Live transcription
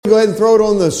go ahead and throw it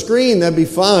on the screen, that'd be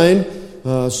fine,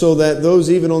 so that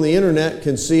those even on the internet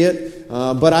can see it.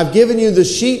 But I've given you the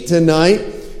sheet tonight,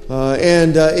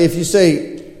 and if you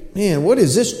say, man, what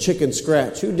is this chicken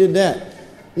scratch? Who did that?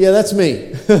 Yeah, that's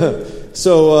me.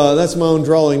 So that's my own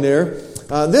drawing there.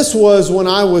 This was when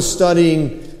I was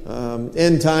studying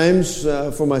end times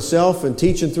for myself and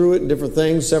teaching through it and different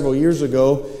things several years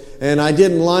ago. And I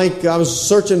was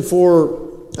searching for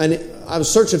a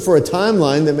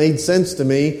timeline that made sense to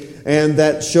me and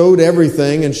that showed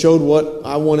everything and showed what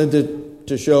I wanted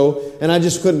to show. And I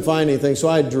just couldn't find anything, so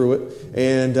I drew it.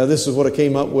 And this is what I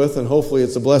came up with, and hopefully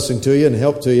it's a blessing to you and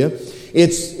help to you.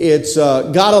 It's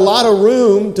got a lot of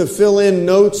room to fill in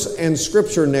notes and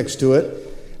scripture next to it.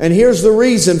 And here's the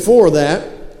reason for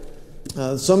that.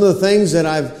 Some of the things that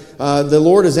the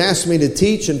Lord has asked me to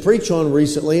teach and preach on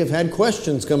recently have had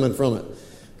questions coming from it.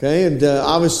 Okay, and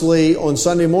obviously on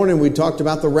Sunday morning we talked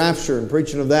about the rapture and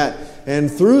preaching of that.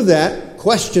 And through that,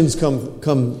 questions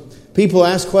come. People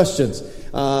ask questions.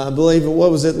 I believe,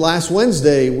 last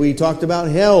Wednesday we talked about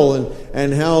hell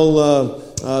and how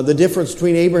the difference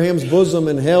between Abraham's bosom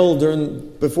and hell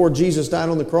before Jesus died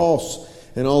on the cross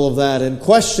and all of that. And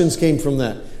questions came from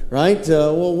that. Right?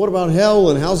 Well, what about hell,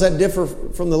 and how's that differ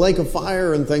from the lake of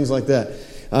fire and things like that?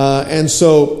 And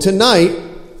so tonight,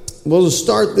 we'll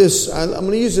start this. I'm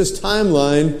going to use this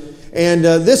timeline, and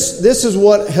this is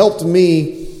what helped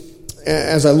me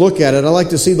as I look at it. I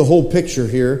like to see the whole picture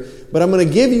here, but I'm going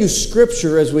to give you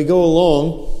scripture as we go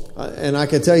along, and I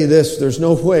can tell you this: there's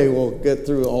no way we'll get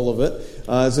through all of it.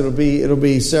 So it'll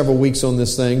be several weeks on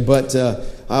this thing, but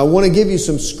I want to give you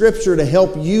some scripture to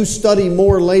help you study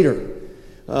more later.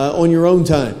 On your own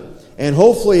time. And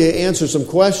hopefully answer some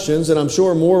questions, and I'm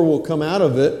sure more will come out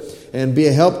of it and be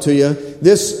a help to you.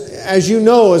 This, as you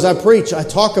know, as I preach, I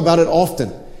talk about it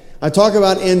often. I talk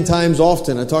about end times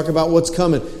often. I talk about what's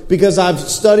coming because I've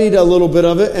studied a little bit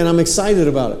of it and I'm excited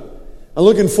about it. I'm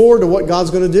looking forward to what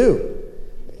God's going to do.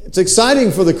 It's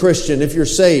exciting for the Christian if you're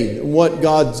saved and what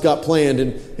God's got planned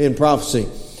in prophecy.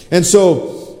 And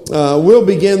so we'll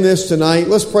begin this tonight.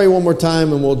 Let's pray one more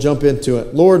time and we'll jump into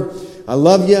it. Lord, I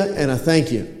love you and I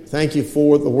thank you. Thank you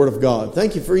for the Word of God.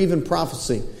 Thank you for even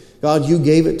prophecy. God, you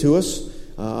gave it to us.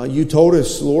 You told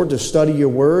us, Lord, to study your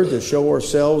Word, to show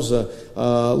ourselves,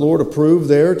 Lord, approved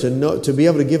there, to be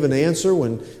able to give an answer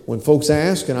when folks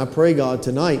ask. And I pray, God,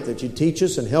 tonight that you teach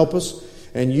us and help us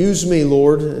and use me,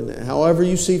 Lord, and however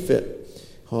you see fit,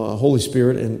 Holy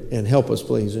Spirit, and help us,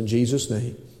 please, in Jesus'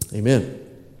 name. Amen.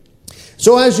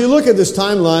 So as you look at this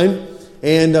timeline,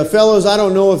 and fellows, I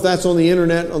don't know if that's on the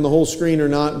internet on the whole screen or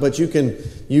not, but you can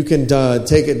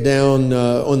take it down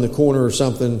on the corner or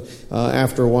something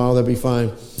after a while. That'd be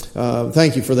fine.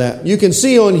 Thank you for that. You can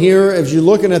see on here, as you're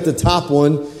looking at the top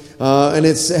one, and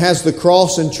it has the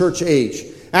cross and church age.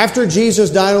 After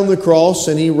Jesus died on the cross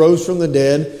and he rose from the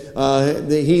dead,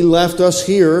 he left us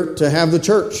here to have the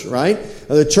church, right?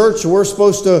 The church, we're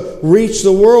supposed to reach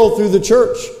the world through the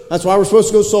church. That's why we're supposed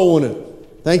to go soul winning.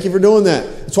 Thank you for doing that.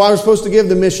 That's why we're supposed to give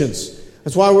the missions.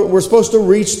 That's why we're supposed to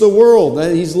reach the world.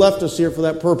 He's left us here for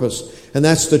that purpose. And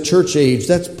that's the church age.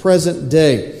 That's present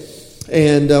day.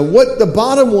 And what the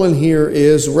bottom one here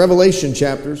is Revelation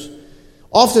chapters.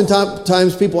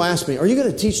 Oftentimes people ask me, are you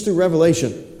going to teach through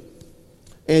Revelation?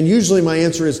 And usually my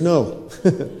answer is no.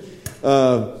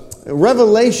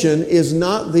 Revelation is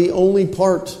not the only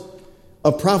part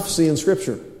of prophecy in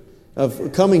Scripture,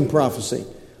 of coming prophecy.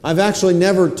 I've actually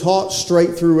never taught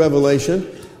straight through Revelation.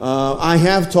 I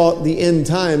have taught the end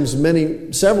times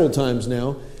several times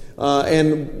now.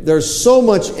 And there's so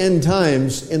much end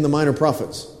times in the minor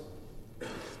prophets.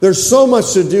 There's so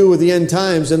much to do with the end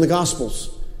times in the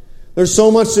Gospels. There's so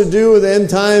much to do with the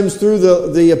end times through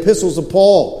the epistles of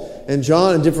Paul and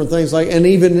John and different things and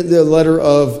even the letter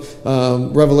of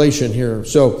Revelation here.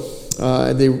 So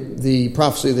the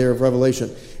prophecy there of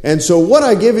Revelation. And so what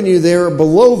I've given you there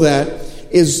below that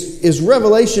is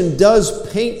Revelation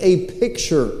does paint a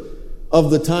picture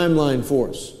of the timeline for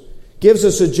us. Gives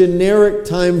us a generic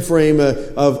time frame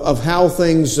of how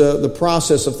things, the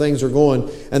process of things are going.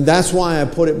 And that's why I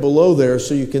put it below there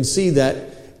so you can see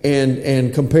that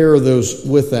and compare those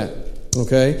with that.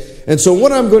 Okay? And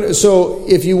so so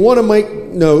if you want to make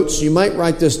notes, you might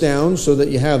write this down so that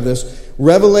you have this.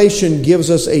 Revelation gives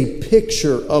us a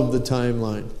picture of the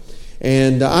timeline.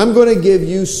 And I'm going to give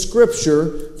you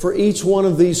scripture for each one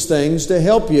of these things to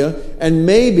help you. And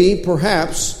maybe,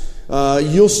 perhaps,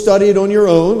 you'll study it on your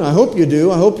own. I hope you do.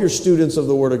 I hope you're students of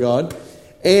the Word of God.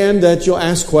 And that you'll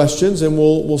ask questions and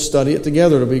we'll study it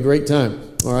together. It'll be a great time.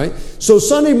 All right. So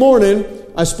Sunday morning,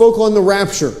 I spoke on the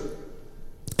rapture.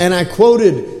 And I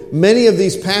quoted many of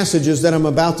these passages that I'm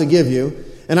about to give you.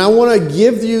 And I want to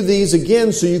give you these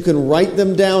again so you can write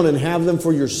them down and have them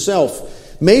for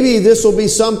yourself. Maybe this will be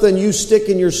something you stick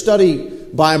in your study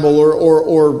Bible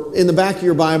or in the back of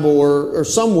your Bible or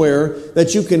somewhere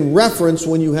that you can reference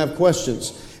when you have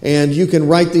questions. And you can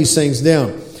write these things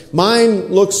down. Mine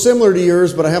looks similar to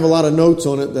yours, but I have a lot of notes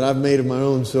on it that I've made of my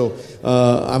own. So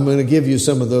I'm going to give you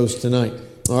some of those tonight.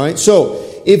 All right. So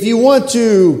if you want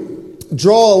to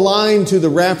draw a line to the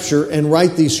rapture and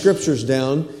write these scriptures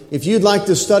down, if you'd like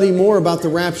to study more about the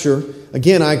rapture,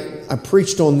 again, I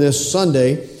preached on this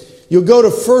Sunday. You'll go to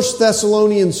 1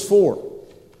 Thessalonians 4.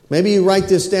 Maybe you write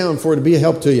this down for it to be a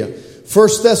help to you. 1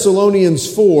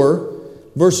 Thessalonians 4,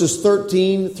 verses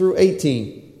 13 through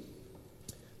 18.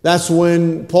 That's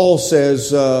when Paul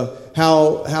says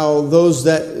how those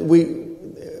that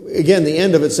again, the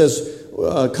end of it says,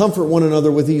 comfort one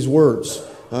another with these words.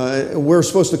 We're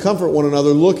supposed to comfort one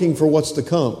another looking for what's to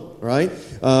come, right?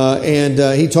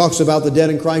 And he talks about the dead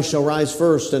in Christ shall rise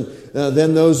first, and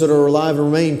then those that are alive and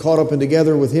remain caught up and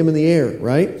together with him in the air,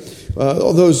 right?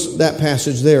 That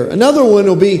passage there. Another one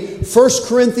will be 1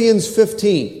 Corinthians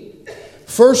 15.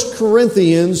 1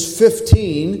 Corinthians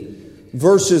 15,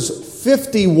 verses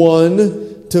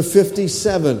 51 to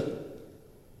 57.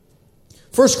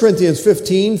 1 Corinthians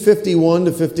 15, 51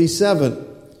 to 57.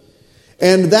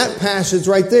 And that passage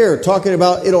right there, talking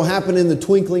about it'll happen in the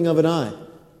twinkling of an eye,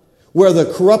 where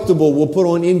the corruptible will put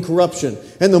on incorruption,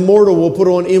 and the mortal will put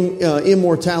on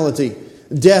immortality.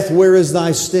 Death, where is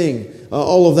thy sting?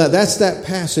 All of that. That's that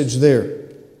passage there.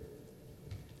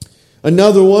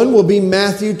 Another one will be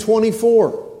Matthew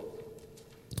 24.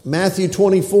 Matthew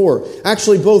 24.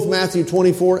 Actually, both Matthew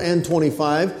 24 and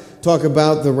 25 talk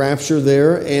about the rapture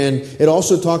there, and it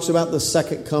also talks about the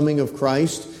second coming of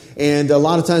Christ. And a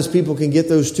lot of times people can get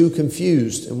those two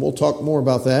confused, and we'll talk more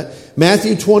about that.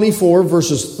 Matthew 24,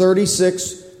 verses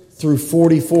 36 through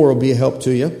 44 will be a help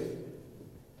to you.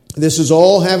 This is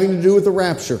all having to do with the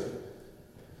rapture.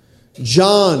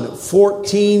 John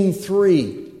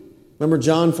 14:3. Remember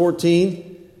John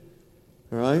 14?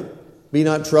 All right. Be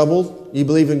not troubled. You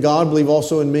believe in God, believe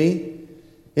also in me.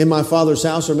 In my Father's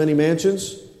house are many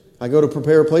mansions. I go to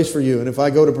prepare a place for you. And if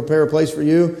I go to prepare a place for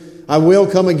you, I will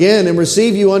come again and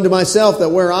receive you unto myself, that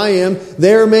where I am,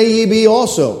 there may ye be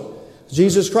also.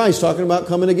 Jesus Christ talking about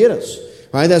coming to get us.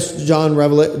 All right, that's John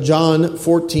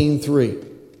 14:3.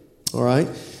 All right.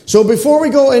 So before we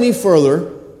go any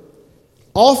further,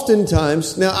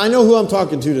 oftentimes, now I know who I'm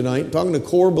talking to tonight. I'm talking to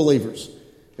core believers.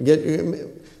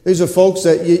 These are folks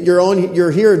that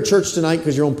you're here in church tonight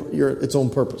because it's on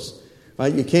purpose.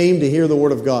 Right? You came to hear the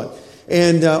Word of God.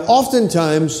 And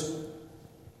oftentimes,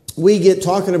 we get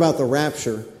talking about the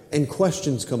rapture and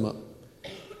questions come up.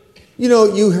 You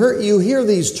know, you hear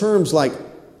these terms like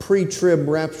pre-trib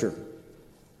rapture.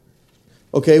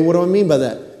 Okay, what do I mean by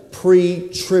that?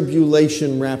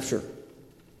 Pre-tribulation rapture.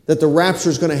 That the rapture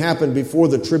is going to happen before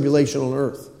the tribulation on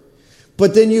earth.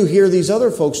 But then you hear these other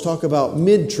folks talk about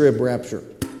mid-trib rapture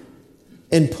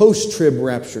and post-trib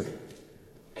rapture.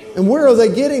 And where are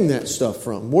they getting that stuff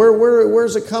from?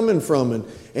 Where's it coming from?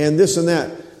 And this and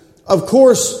that. Of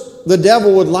course, the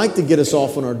devil would like to get us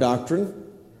off on our doctrine.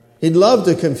 He'd love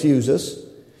to confuse us.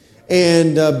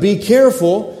 And be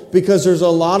careful, because there's a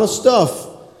lot of stuff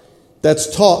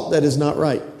that's taught that is not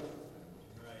right.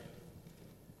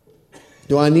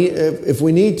 If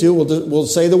we need to, we'll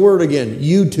say the word again.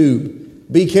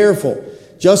 YouTube. Be careful.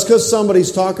 Just because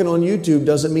somebody's talking on YouTube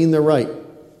doesn't mean they're right.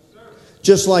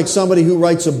 Just like somebody who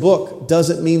writes a book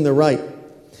doesn't mean they're right.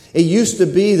 It used to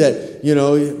be that,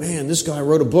 man, this guy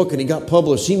wrote a book and he got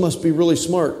published. He must be really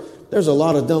smart. There's a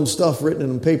lot of dumb stuff written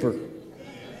in paper.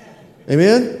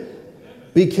 Amen?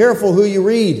 Be careful who you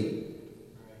read.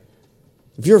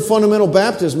 If you're a fundamental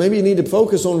Baptist, maybe you need to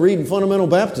focus on reading fundamental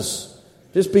Baptists.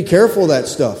 Just be careful of that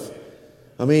stuff.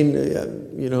 I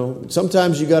mean,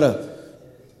 sometimes you got to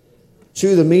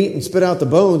chew the meat and spit out the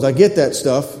bones. I get that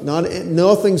stuff.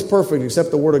 Nothing's perfect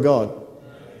except the Word of God.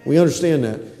 We understand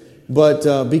that.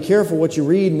 But be careful what you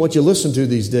read and what you listen to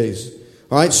these days.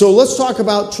 All right, so let's talk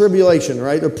about tribulation,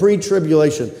 right? Or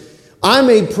pre-tribulation. I'm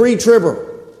a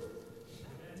pre-tribber.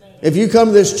 If you come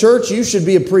to this church, you should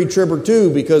be a pre-tribber too,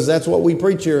 because that's what we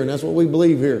preach here and that's what we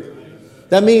believe here.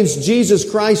 That means Jesus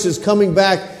Christ is coming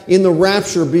back in the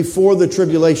rapture before the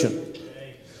tribulation.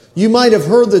 You might have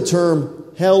heard the term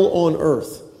hell on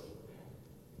earth.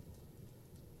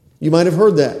 You might have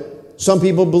heard that. Some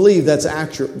people believe that's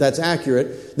accurate,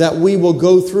 that we will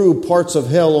go through parts of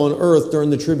hell on earth during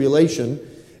the tribulation.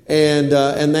 And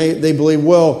they believe,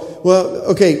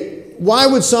 okay, why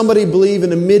would somebody believe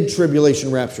in a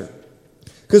mid-tribulation rapture?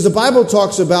 Because the Bible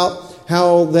talks about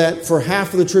how that for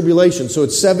half of the tribulation, so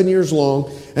it's 7 years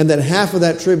long, and that half of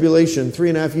that tribulation,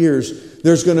 3.5 years,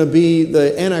 there's going to be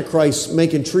the Antichrist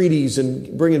making treaties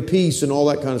and bringing peace and all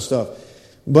that kind of stuff.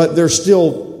 But there's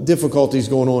still difficulties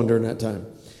going on during that time.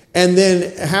 And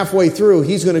then halfway through,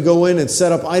 he's going to go in and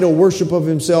set up idol worship of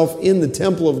himself in the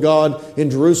temple of God in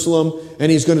Jerusalem,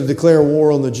 and he's going to declare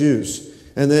war on the Jews.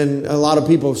 And then a lot of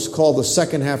people call the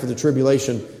second half of the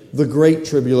tribulation the Great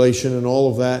Tribulation and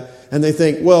all of that. And they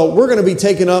think, well, we're going to be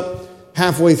taken up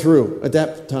halfway through at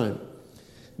that time.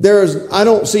 I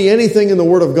don't see anything in the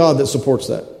Word of God that supports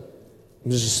that.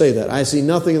 Just say that. I see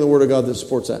nothing in the Word of God that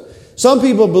supports that. Some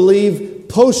people believe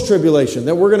post-tribulation,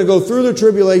 that we're going to go through the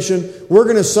tribulation, we're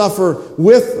going to suffer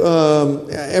with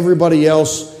everybody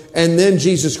else, and then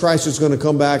Jesus Christ is going to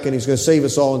come back and He's going to save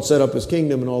us all and set up His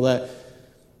kingdom and all that.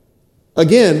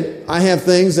 Again, I have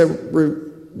things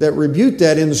that rebuke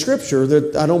that in the Scripture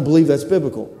that I don't believe that's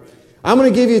biblical. I'm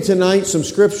going to give you tonight some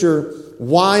Scripture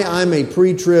why I'm a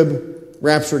pre-trib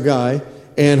rapture guy,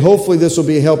 and hopefully this will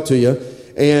be a help to you.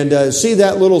 And see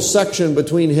that little section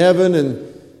between heaven and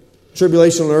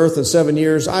tribulation on earth and 7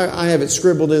 years? I have it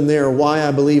scribbled in there why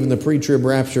I believe in the pre-trib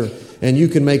rapture, and you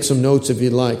can make some notes if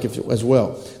you'd like as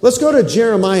well. Let's go to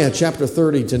Jeremiah chapter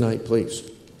 30 tonight, please.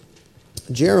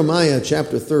 Jeremiah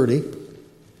chapter 30.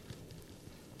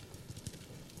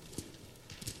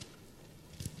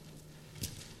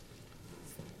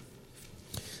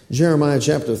 Jeremiah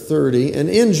chapter 30. And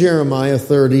in Jeremiah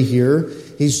 30 here,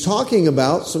 he's talking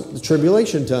about the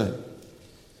tribulation time.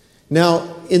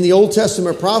 Now, in the Old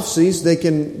Testament prophecies, they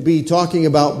can be talking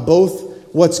about both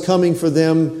what's coming for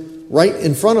them right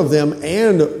in front of them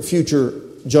and future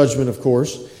judgment, of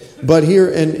course. But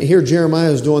here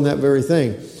Jeremiah is doing that very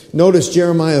thing. Notice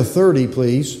Jeremiah 30,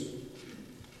 please.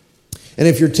 And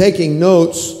if you're taking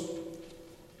notes,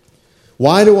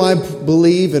 why do I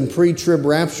believe in pre-trib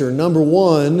rapture? Number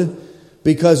one,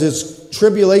 because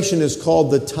tribulation is called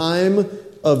the time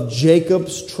of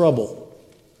Jacob's trouble.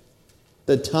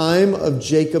 The time of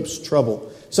Jacob's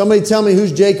trouble. Somebody tell me who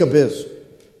Jacob is.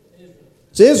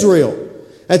 It's Israel.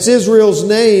 That's Israel's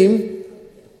name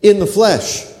in the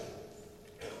flesh.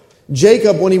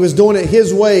 Jacob, when he was doing it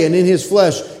his way and in his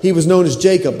flesh, he was known as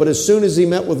Jacob. But as soon as he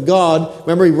met with God,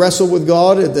 remember he wrestled with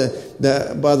God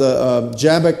by the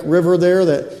Jabbok River there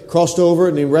that crossed over,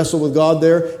 and he wrestled with God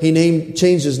there. He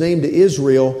changed his name to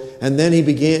Israel, and then he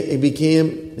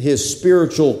became his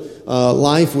spiritual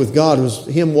life with God. It was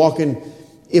him walking,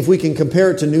 if we can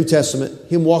compare it to New Testament,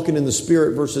 him walking in the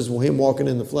Spirit versus him walking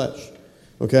in the flesh.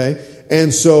 Okay?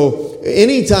 And so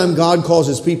anytime God calls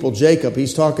His people Jacob,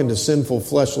 He's talking to sinful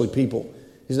fleshly people.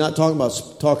 He's not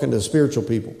talking to spiritual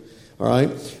people. All right?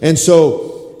 And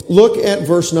so look at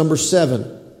verse number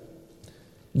 7.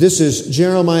 This is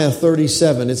Jeremiah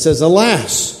 37. It says,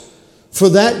 "Alas, for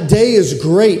that day is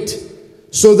great,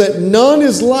 so that none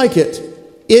is like it.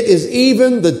 It is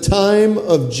even the time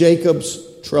of Jacob's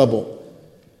trouble,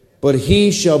 but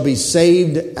he shall be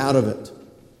saved out of it."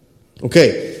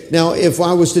 Okay. Now, if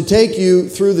I was to take you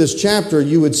through this chapter,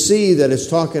 you would see that it's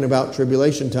talking about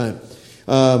tribulation time.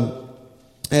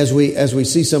 As we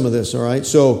see some of this, all right?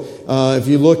 So, if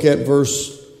you look at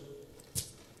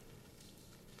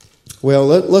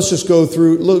let's just go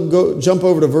through, jump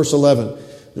over to verse 11.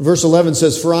 Verse 11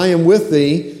 says, "For I am with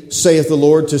thee, saith the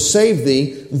Lord, to save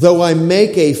thee, though I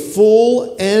make a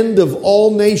full end of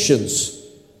all nations,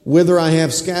 whither I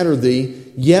have scattered thee,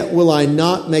 yet will I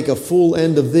not make a full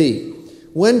end of thee."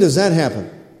 When does that happen?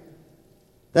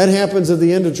 That happens at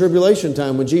the end of tribulation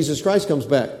time when Jesus Christ comes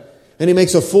back. And He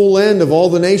makes a full end of all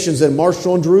the nations that marched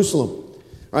on Jerusalem. All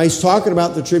right, He's talking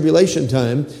about the tribulation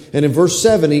time. And in verse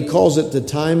 7, He calls it the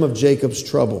time of Jacob's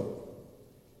trouble.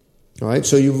 All right,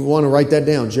 so you want to write that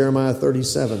down, Jeremiah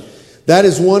 37. That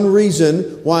is one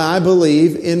reason why I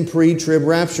believe in pre-trib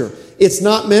rapture. It's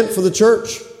not meant for the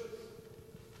church.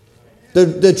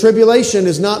 The tribulation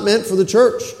is not meant for the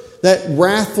church. That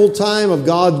wrathful time of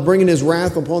God bringing His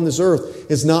wrath upon this earth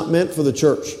is not meant for the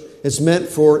church. It's meant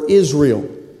for Israel.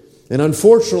 And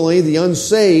unfortunately, the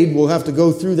unsaved will have to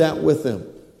go through that with them.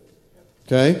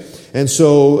 Okay? And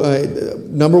so,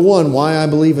 number one, why I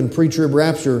believe in pre-trib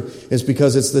rapture is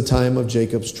because it's the time of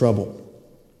Jacob's trouble.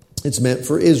 It's meant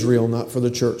for Israel, not for the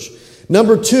church.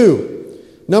 Number two,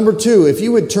 if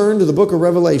you would turn to the book of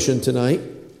Revelation tonight,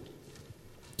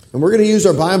 and we're going to use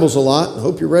our Bibles a lot. I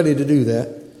hope you're ready to do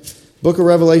that. Book of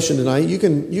Revelation tonight. You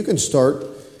can start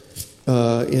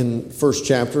in first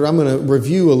chapter. I'm going to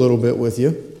review a little bit with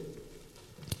you.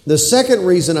 The second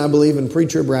reason I believe in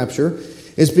pre-trib rapture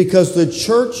is because the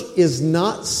church is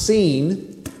not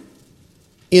seen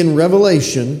in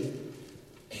Revelation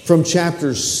from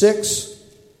chapters 6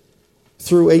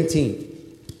 through 18.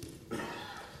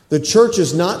 The church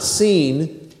is not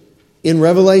seen in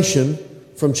Revelation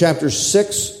from chapter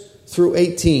 6 through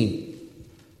 18.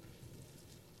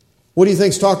 What do you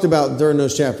think's talked about during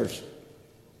those chapters?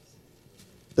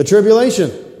 The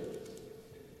tribulation.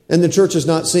 And the church is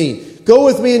not seen. Go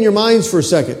with me in your minds for a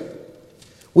second.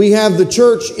 We have the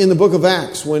church in the book of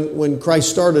Acts when Christ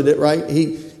started it, right?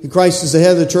 Christ is the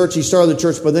head of the church. He started the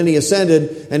church, but then he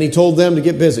ascended and he told them to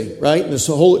get busy, right? And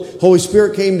the Holy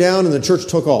Spirit came down and the church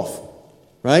took off,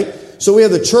 right? So we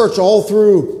have the church all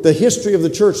through the history of the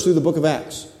church through the book of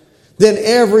Acts. Then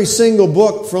every single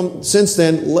book since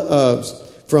then,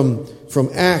 from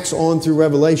Acts on through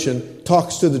Revelation,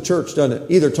 talks to the church, doesn't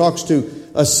it? Either talks to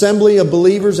assembly of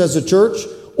believers as a church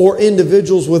or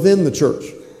individuals within the church.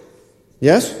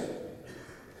 Yes?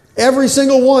 Every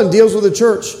single one deals with the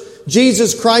church.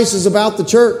 Jesus Christ is about the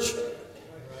church.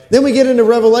 Then we get into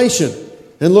Revelation.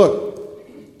 And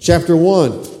look, chapter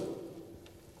 1,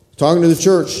 talking to the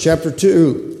church. Chapter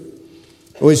 2,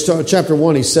 chapter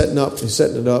 1, he's setting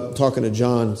it up, talking to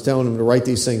John, he's telling him to write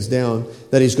these things down,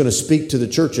 that he's going to speak to the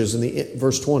churches in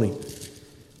verse 20.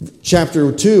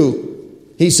 Chapter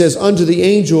 2, he says, unto the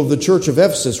angel of the church of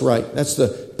Ephesus write. That's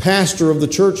the pastor of the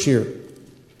church here.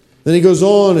 Then he goes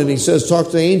on and he says, talk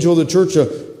to the angel of the church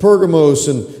of Pergamos,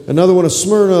 and another one of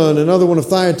Smyrna, and another one of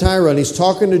Thyatira. And he's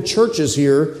talking to churches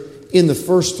here in the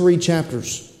first 3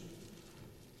 chapters.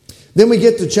 Then we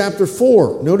get to chapter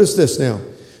 4. Notice this now.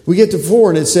 We get to 4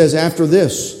 and it says, after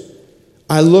this,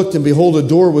 I looked and behold, a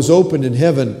door was opened in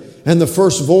heaven. And the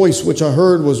first voice which I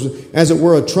heard was as it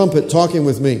were a trumpet talking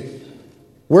with me.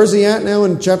 Where's he at now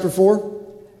in chapter 4?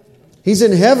 He's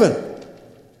in heaven.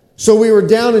 So we were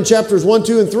down in chapters 1,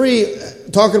 2, and 3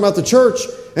 talking about the church.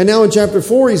 And now in chapter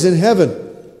 4, he's in heaven.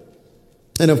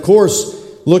 And of course,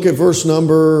 look at verse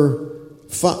number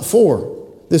 4.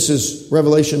 This is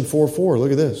Revelation 4:4.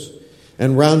 Look at this.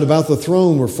 And round about the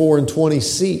throne were 24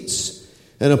 seats.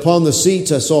 And upon the seats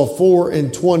I saw 24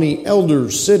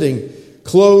 elders sitting,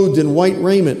 clothed in white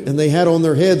raiment. And they had on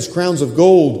their heads crowns of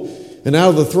gold. And out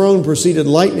of the throne proceeded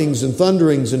lightnings and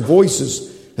thunderings and voices.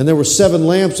 And there were 7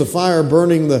 lamps of fire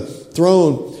burning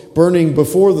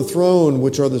before the throne,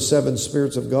 which are the 7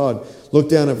 spirits of God. Look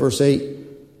down at verse 8.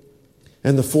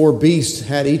 And the 4 beasts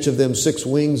had each of them 6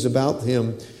 wings about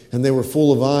him, and they were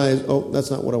full of eyes. Oh, that's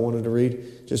not what I wanted to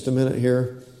read. Just a minute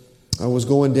here. I was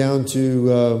going down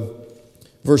to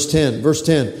verse 10. Verse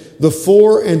 10. The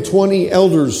 24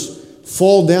 elders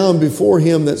fall down before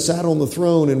him that sat on the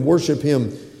throne and worship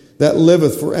him that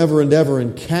liveth forever and ever,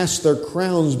 and cast their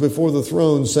crowns before the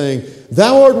throne, saying,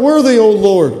 Thou art worthy, O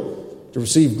Lord, to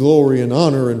receive glory and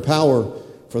honor and power,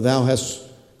 for thou hast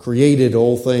created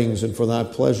all things, and for thy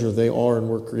pleasure they are and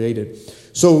were created.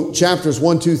 So chapters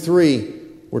 1, 2, 3,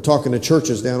 we're talking to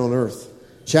churches down on earth.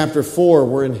 Chapter 4,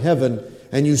 we're in heaven,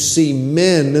 and you see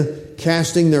men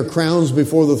casting their crowns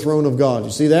before the throne of God.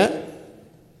 You see that?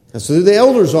 That's who the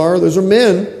elders are. Those are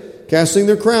men casting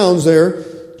their crowns there.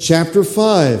 Chapter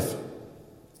 5.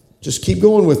 Just keep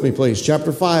going with me, please.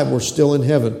 Chapter 5, we're still in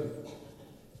heaven.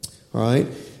 All right?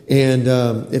 And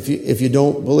if you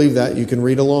don't believe that, you can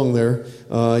read along there.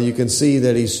 You can see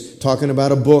that he's talking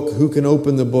about a book. Who can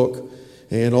open the book?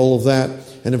 And all of that.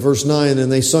 And in verse 9,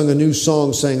 and they sung a new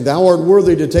song, saying, Thou art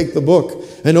worthy to take the book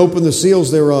and open the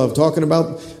seals thereof. Talking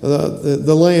about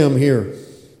the Lamb here.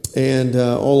 And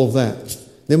all of that.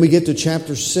 Then we get to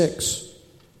chapter 6.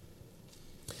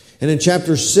 And in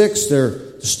chapter 6,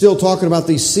 they're still talking about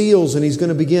these seals, and he's going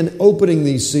to begin opening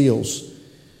these seals.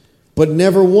 But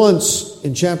never once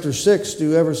in chapter 6 do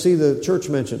you ever see the church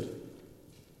mentioned.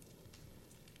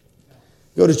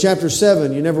 Go to chapter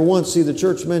 7, you never once see the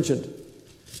church mentioned.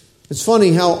 It's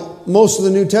funny how most of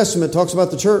the New Testament talks about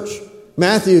the church.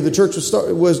 Matthew, the church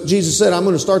Jesus said, I'm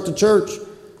going to start the church.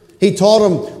 He taught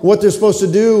them what they're supposed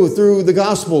to do through the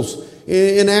Gospels.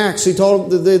 In Acts, he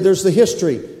taught them there's the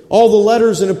history. All the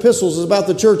letters and epistles is about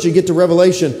the church. You get to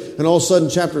Revelation, and all of a sudden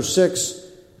chapter 6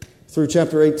 through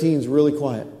chapter 18 is really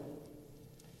quiet.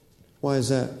 Why is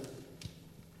that?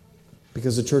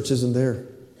 Because the church isn't there.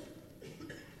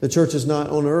 The church is not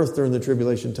on earth during the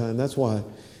tribulation time. That's why.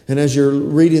 And as you're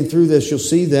reading through this, you'll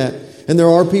see that. And there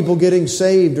are people getting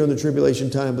saved during the tribulation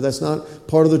time, but that's not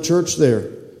part of the church there.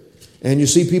 And you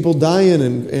see people dying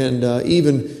and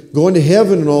even going to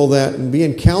heaven and all that and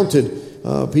being counted.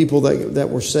 People that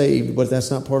were saved, but that's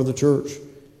not part of the church.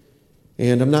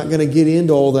 And I'm not going to get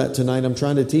into all that tonight. I'm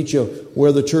trying to teach you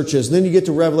where the church is. And then you get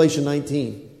to Revelation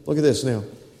 19. Look at this now.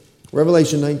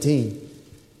 Revelation 19.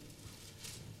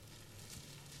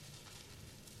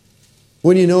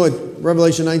 When you know it,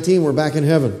 Revelation 19, we're back in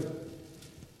heaven.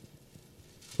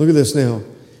 Look at this now.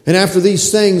 And after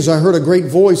these things, I heard a great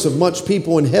voice of much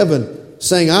people in heaven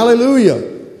saying,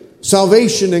 Hallelujah!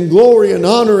 salvation and glory and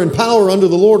honor and power unto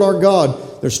the Lord our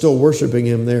God. They're still worshiping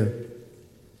Him there.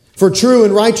 For true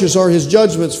and righteous are His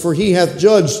judgments, for He hath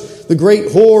judged the great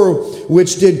whore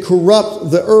which did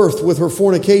corrupt the earth with her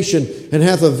fornication, and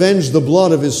hath avenged the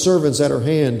blood of His servants at her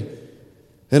hand.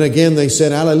 And again they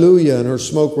said, Alleluia, and her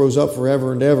smoke rose up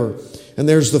forever and ever. And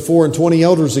there's the 24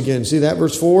 elders again. See that,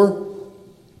 verse 4?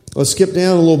 Let's skip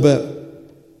down a little bit.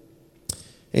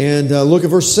 And look at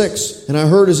verse 6. And I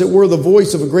heard as it were the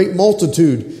voice of a great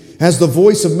multitude, as the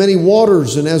voice of many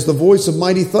waters, and as the voice of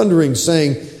mighty thundering,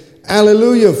 saying,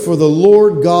 Alleluia, for the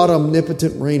Lord God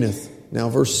omnipotent reigneth. Now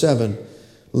verse 7.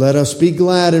 Let us be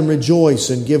glad and rejoice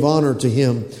and give honor to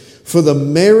Him. For the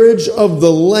marriage of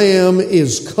the Lamb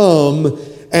is come,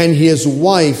 and His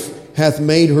wife hath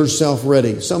made herself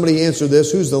ready. Somebody answer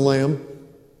this. Who's the Lamb?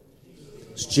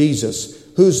 It's Jesus.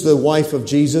 Who's the wife of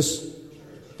Jesus?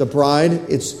 The bride.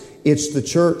 It's the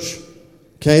church.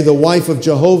 Okay, the wife of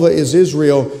Jehovah is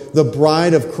Israel. The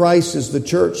bride of Christ is the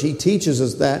church. He teaches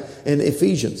us that in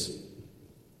Ephesians.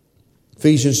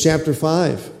 Ephesians chapter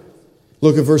 5.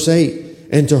 Look at verse 8.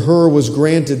 And to her was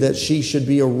granted that she should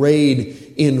be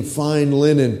arrayed in fine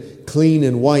linen, clean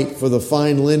and white, for the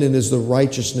fine linen is the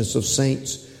righteousness of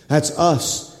saints. That's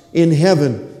us in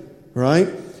heaven, right?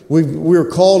 We're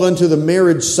called unto the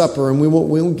marriage supper, and we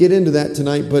won't get into that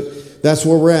tonight, but that's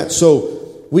where we're at.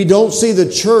 So we don't see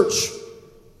the church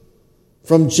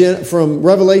from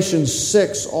Revelation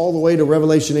 6 all the way to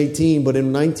Revelation 18, but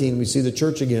in 19 we see the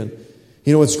church again.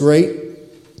 You know what's great?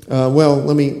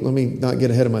 Let me not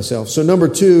get ahead of myself. So number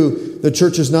 2, the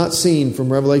church is not seen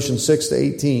from Revelation 6 to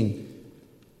 18.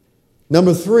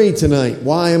 Number 3 tonight,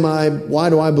 why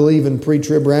do I believe in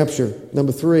pre-trib rapture?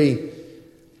 Number 3,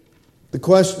 the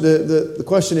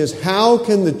question is, how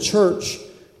can the church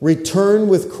return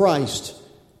with Christ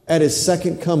at His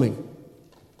second coming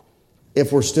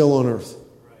if we're still on earth?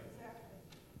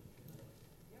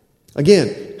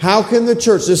 Again, how can the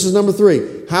church, this is number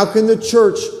 3, how can the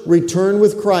church return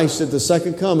with Christ at the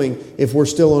second coming if we're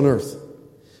still on earth?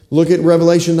 Look at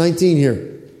Revelation 19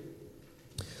 here.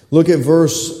 Look at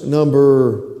verse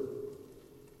number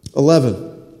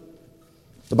 11.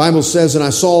 The Bible says, And I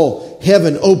saw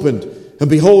heaven opened, and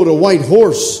behold, a white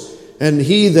horse, and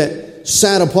he that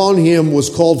sat upon him was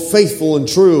called Faithful and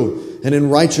True, and in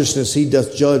righteousness he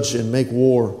doth judge and make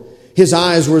war. His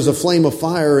eyes were as a flame of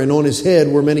fire, and on his head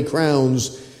were many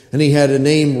crowns, and he had a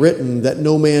name written that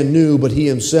no man knew but he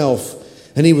himself.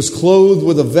 And he was clothed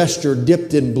with a vesture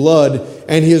dipped in blood,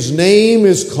 and his name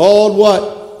is called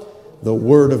what? The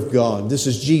Word of God. This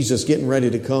is Jesus getting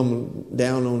ready to come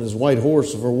down on His white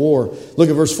horse for war. Look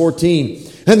at verse 14.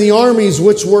 And the armies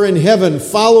which were in heaven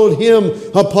followed Him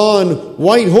upon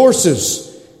white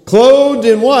horses, clothed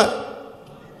in what?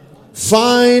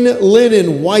 Fine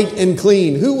linen, white and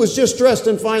clean. Who was just dressed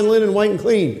in fine linen, white and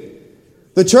clean?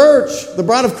 The church, the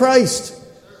bride of Christ.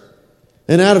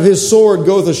 And out of his mouth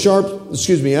goeth a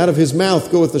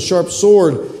sharp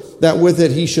sword, that with it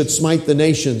he should smite the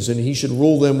nations, and he should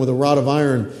rule them with a rod of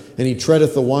iron, and he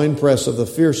treadeth the winepress of the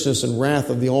fierceness and wrath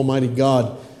of the Almighty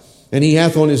God. And he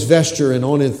hath on his vesture and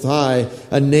on his thigh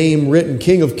a name written,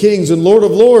 King of Kings and Lord of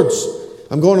Lords.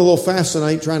 I'm going a little fast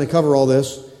tonight trying to cover all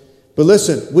this. But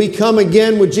listen, we come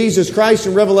again with Jesus Christ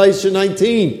in Revelation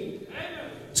 19.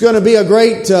 It's going to be a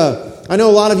great, I know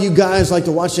a lot of you guys like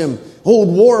to watch them old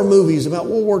war movies about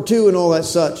World War II and all that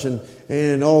such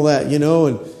and all that, you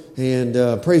know,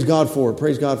 and praise God for it.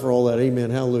 Praise God for all that. Amen.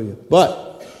 Hallelujah.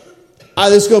 But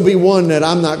this is going to be one that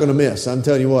I'm not going to miss. I'm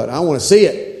telling you what, I want to see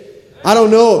it. I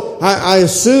don't know. I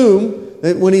assume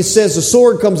that when he says the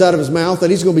sword comes out of his mouth, that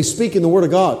he's going to be speaking the Word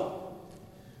of God.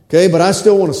 Okay, but I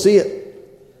still want to see it.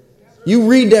 You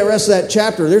read that rest of that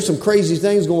chapter, there's some crazy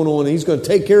things going on, and he's going to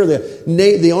take care of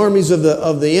the armies of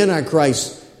the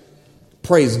Antichrist.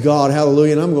 Praise God,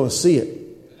 hallelujah, and I'm going to see it.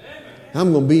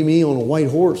 I'm going to be me on a white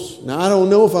horse. Now, I don't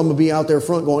know if I'm going to be out there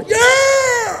front going,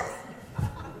 yeah!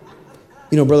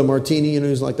 You know, Brother Martini, you know,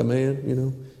 he's like the man, you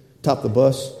know, top the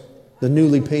bus, the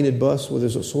newly painted bus with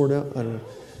his sword out. I don't know.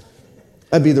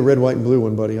 That'd be the red, white, and blue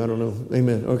one, buddy. I don't know.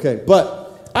 Amen. Okay,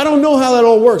 but I don't know how that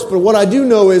all works, but what I do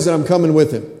know is that I'm coming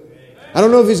with him. I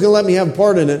don't know if he's going to let me have a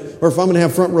part in it or if I'm going to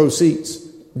have front row seats,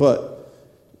 but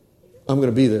I'm going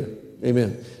to be there.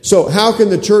 Amen. So how can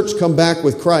the church come back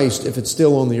with Christ if it's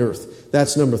still on the earth?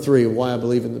 That's number 3 of why I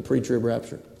believe in the pre-trib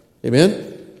rapture.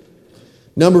 Amen.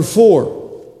 Number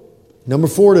 4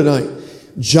 tonight.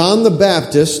 John the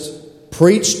Baptist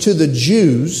preached to the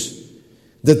Jews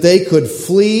that they could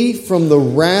flee from the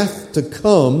wrath to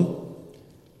come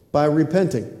by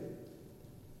repenting.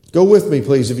 Go with me,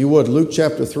 please, if you would. Luke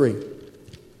chapter 3.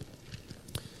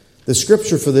 The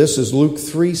scripture for this is Luke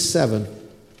 3:7.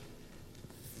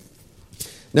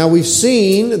 Now we've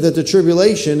seen that the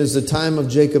tribulation is the time of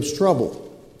Jacob's trouble.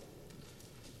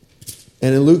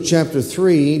 And in Luke chapter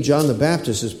 3, John the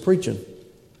Baptist is preaching.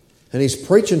 And he's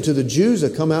preaching to the Jews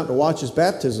that come out to watch his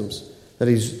baptisms. That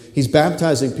he's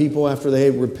baptizing people after they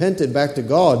had repented back to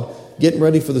God, getting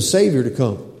ready for the Savior to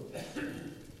come.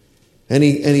 And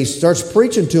he starts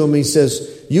preaching to them. He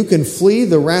says, you can flee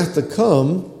the wrath to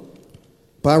come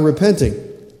by repenting.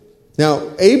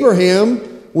 Now,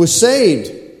 Abraham was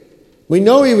saved. We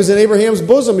know he was in Abraham's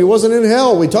bosom. He wasn't in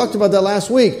hell. We talked about that last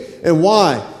week. And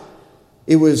why?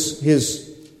 It was his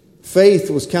faith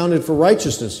was counted for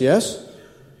righteousness, yes?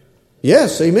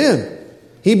 Yes, amen.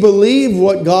 He believed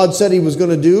what God said he was going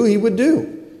to do, he would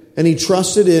do. And he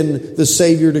trusted in the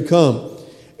Savior to come.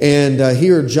 And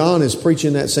here John is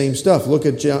preaching that same stuff. Look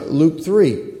at Luke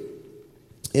 3.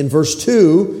 In verse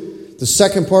 2, the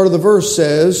second part of the verse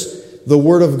says, the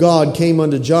word of God came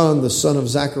unto John, the son of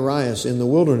Zacharias, in the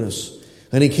wilderness.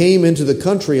 And he came into the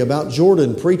country about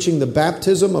Jordan, preaching the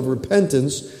baptism of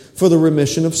repentance for the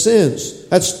remission of sins.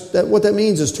 What that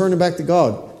means is turning back to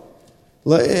God.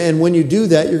 And when you do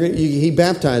that, he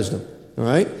baptized them. All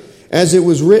right? As it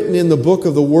was written in the book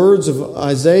of the words of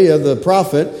Isaiah the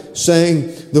prophet,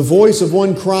 saying, the voice of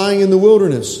one crying in the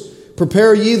wilderness,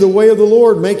 prepare ye the way of the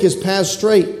Lord, make his paths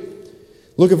straight.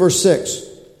 Look at verse 6.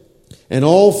 And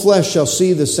all flesh shall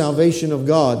see the salvation of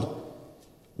God.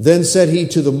 Then said he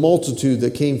to the multitude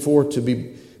that came forth to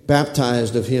be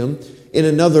baptized of him. In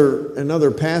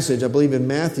another passage, I believe in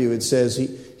Matthew, it says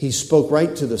he spoke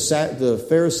right to the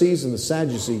Pharisees and the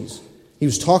Sadducees. He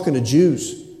was talking to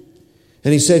Jews.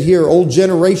 And he said here, O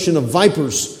generation of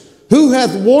vipers, who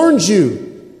hath warned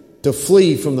you to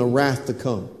flee from the wrath to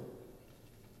come?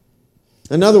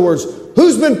 In other words,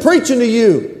 who's been preaching to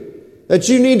you that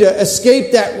you need to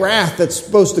escape that wrath that's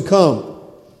supposed to come?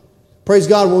 Praise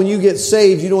God, when you get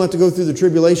saved, you don't have to go through the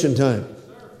tribulation time.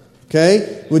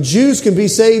 Okay? Well, Jews can be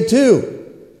saved too.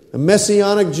 A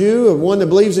Messianic Jew, one that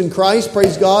believes in Christ,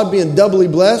 praise God, being doubly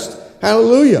blessed.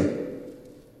 Hallelujah.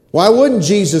 Why wouldn't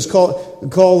Jesus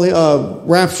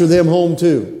rapture them home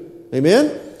too?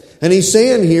 Amen? And he's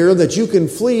saying here that you can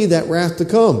flee that wrath to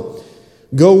come.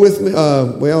 Go with me.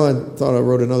 Well, I thought I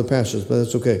wrote another passage, but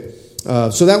that's okay.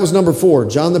 So that was number 4.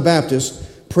 John the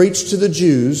Baptist preached to the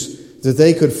Jews that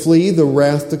they could flee the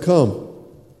wrath to come. All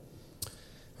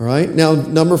right. Now,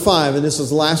 number 5, and this is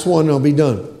the last one, and I'll be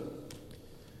done.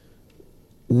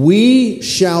 We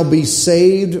shall be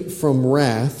saved from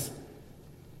wrath.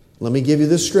 Let me give you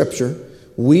this scripture.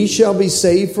 We shall be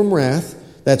saved from wrath.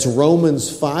 That's Romans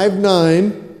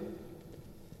 5:9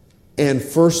 and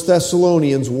 1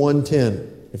 Thessalonians 1:10,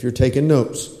 if you're taking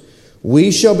notes.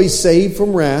 We shall be saved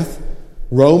from wrath.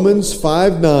 Romans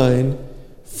 5:9,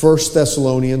 1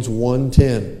 Thessalonians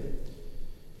 1:10.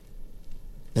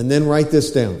 And then write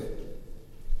this down.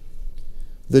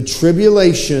 The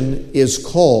tribulation is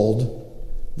called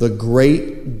the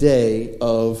great day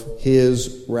of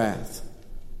his wrath.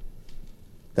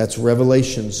 That's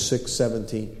Revelation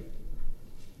 6:17.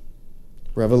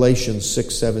 Revelation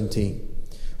 6:17.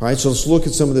 All right, so let's look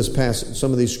at some of this passage,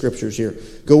 some of these scriptures here.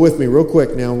 Go with me real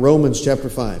quick now. Romans chapter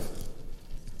 5.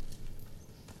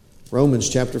 Romans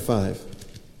chapter 5.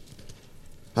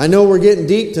 I know we're getting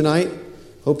deep tonight.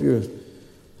 Hope you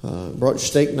brought your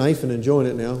steak knife and enjoying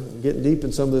it now. We're getting deep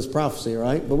in some of this prophecy, all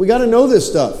right? But we got to know this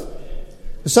stuff.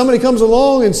 If somebody comes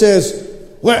along and says,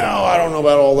 well, I don't know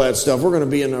about all that stuff. We're going to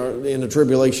be in the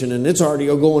tribulation and it's already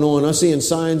going on. I'm seeing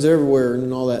signs everywhere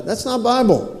and all that. That's not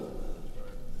Bible.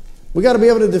 We got to be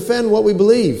able to defend what we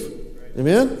believe.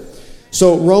 Amen?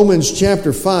 So Romans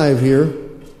chapter 5 here,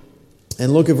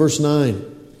 and look at verse 9.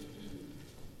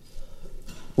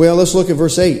 Well, let's look at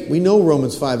verse 8. We know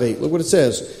Romans 5:8. Look what it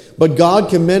says. But God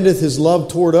commendeth his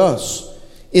love toward us,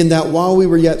 in that while we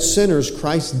were yet sinners,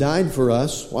 Christ died for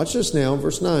us. Watch this now,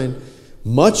 verse 9.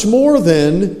 Much more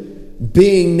then,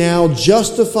 being now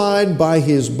justified by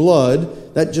his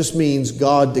blood. That just means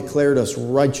God declared us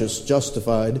righteous,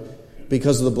 justified,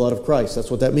 because of the blood of Christ.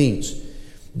 That's what that means.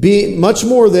 Much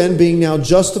more then, being now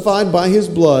justified by his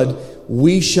blood,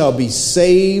 we shall be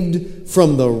saved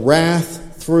from the wrath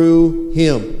through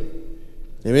him.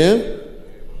 Amen?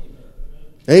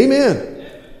 Amen.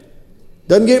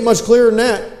 Doesn't get much clearer than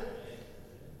that.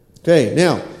 Okay,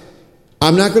 now,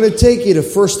 I'm not going to take you to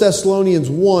 1 Thessalonians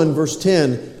 1, verse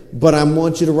 10, but I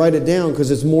want you to write it down because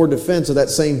it's more defense of that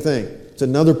same thing. It's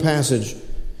another passage.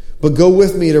 But go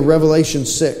with me to Revelation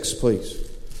 6, please.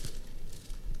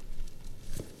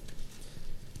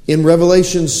 In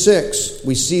Revelation 6,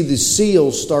 we see the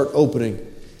seals start opening.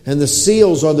 And the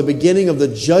seals are the beginning of the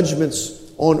judgments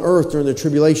on earth during the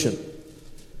tribulation.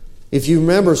 If you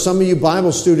remember, some of you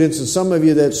Bible students and some of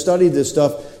you that studied this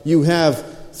stuff, you have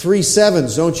 3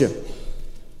 sevens, don't you?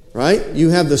 Right? You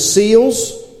have the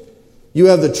seals, you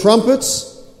have the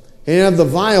trumpets, and you have the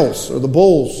vials or the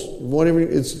bowls. Whatever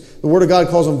it's, the Word of God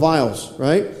calls them vials,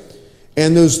 right?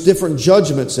 And those different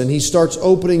judgments. And he starts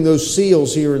opening those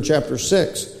seals here in chapter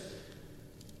 6.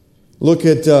 Look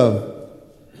at,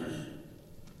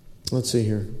 let's see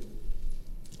here.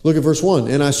 Look at verse 1.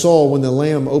 And I saw when the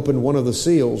Lamb opened one of the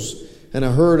seals, and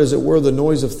I heard as it were the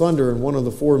noise of thunder, and one of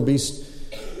the four beasts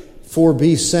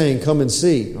saying, "Come and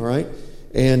see." All right?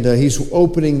 And he's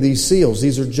opening these seals.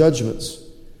 These are judgments.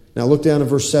 Now look down at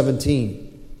verse 17.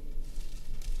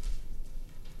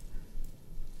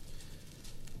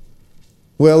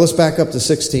 Well, let's back up to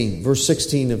 16. Verse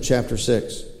 16 of chapter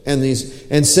 6.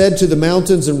 And said to the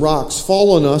mountains and rocks,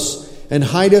 "Fall on us, and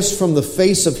hide us from the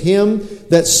face of him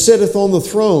that sitteth on the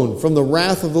throne, from the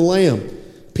wrath of the Lamb."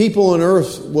 People on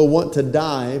earth will want to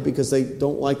die because they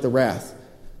don't like the wrath.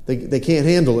 They can't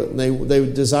handle it, and they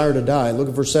desire to die. Look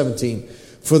at verse 17.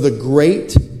 "For the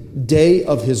great day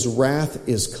of his wrath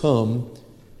is come,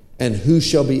 and who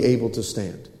shall be able to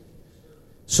stand?"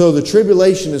 So the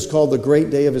tribulation is called the great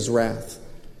day of his wrath.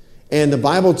 And the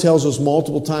Bible tells us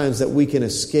multiple times that we can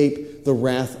escape the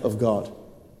wrath of God.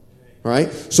 All right?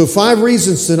 So 5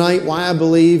 reasons tonight why I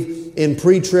believe in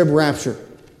pre-trib rapture.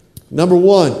 Number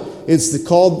 1,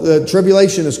 the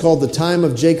tribulation is called the time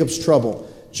of Jacob's trouble.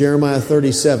 Jeremiah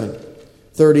 30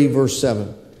 verse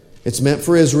 7. It's meant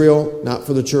for Israel, not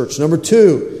for the church. Number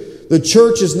 2, the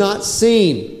church is not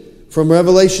seen from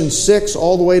Revelation 6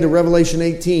 all the way to Revelation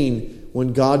 18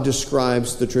 when God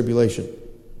describes the tribulation.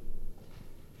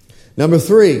 Number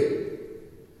 3,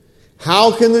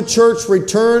 how can the church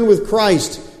return with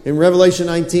Christ in Revelation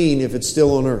 19 if it's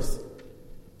still on earth?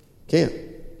 Can't.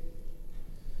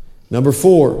 Number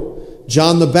 4,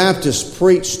 John the Baptist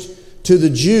preached to the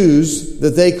Jews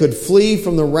that they could flee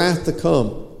from the wrath to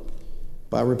come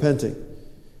by repenting.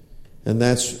 And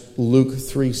that's Luke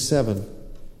 3:7.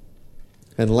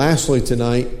 And lastly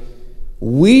tonight,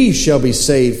 we shall be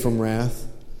saved from wrath.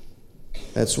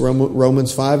 That's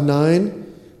Romans 5:9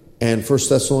 and 1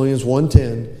 Thessalonians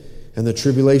 1:10. And the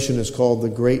tribulation is called the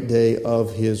great day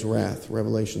of his wrath,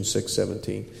 Revelation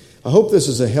 6:17. I hope this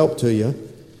is a help to you,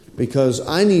 because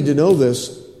I need to know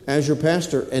this as your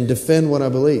pastor and defend what I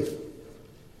believe.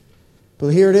 But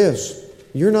here it is.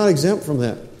 You're not exempt from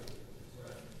that.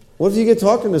 What if you get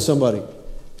talking to somebody?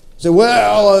 Say,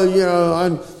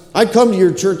 well, I'd come to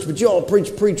your church, but you all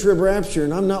preach pre-trib rapture,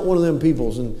 and I'm not one of them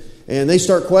peoples. And they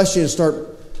start questioning,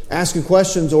 start asking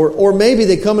questions, or maybe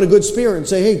they come in a good spirit and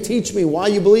say, hey, teach me why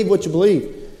you believe what you believe.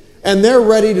 And they're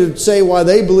ready to say why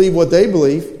they believe what they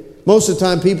believe. Most of the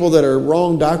time, people that are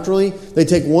wrong doctrinally, they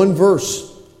take one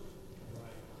verse.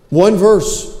 One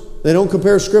verse. They don't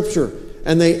compare Scripture,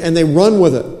 and they run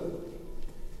with it.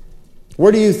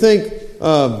 Where do you think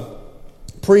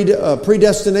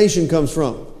predestination comes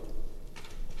from?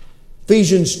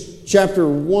 Ephesians chapter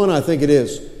 1, I think it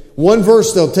is. One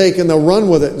verse they'll take and they'll run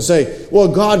with it and say, well,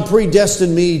 God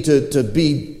predestined me to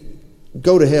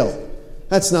go to hell.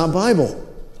 That's not Bible.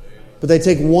 But they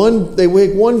take one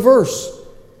verse.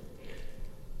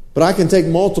 But I can take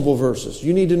multiple verses.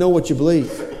 You need to know what you believe.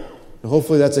 And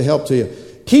hopefully that's a help to you.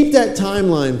 Keep that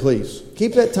timeline, please.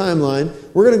 Keep that timeline.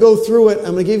 We're going to go through it.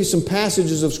 I'm going to give you some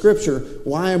passages of Scripture,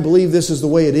 why I believe this is the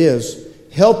way it is.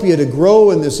 Help you to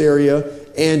grow in this area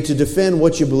and to defend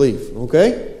what you believe.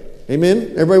 Okay?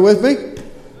 Amen? Everybody with me?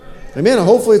 Amen.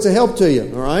 Hopefully it's a help to you.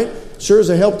 All right? Sure is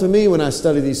a help to me when I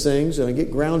study these things and I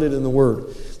get grounded in the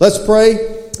Word. Let's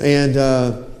pray and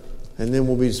then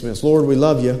we'll be dismissed. Lord, we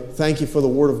love you. Thank you for the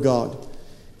Word of God.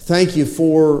 Thank you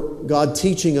for God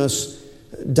teaching us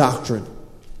doctrine.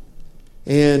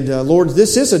 And Lord,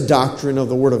 this is a doctrine of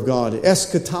the Word of God.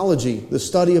 Eschatology, the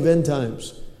study of end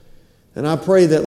times. And I pray that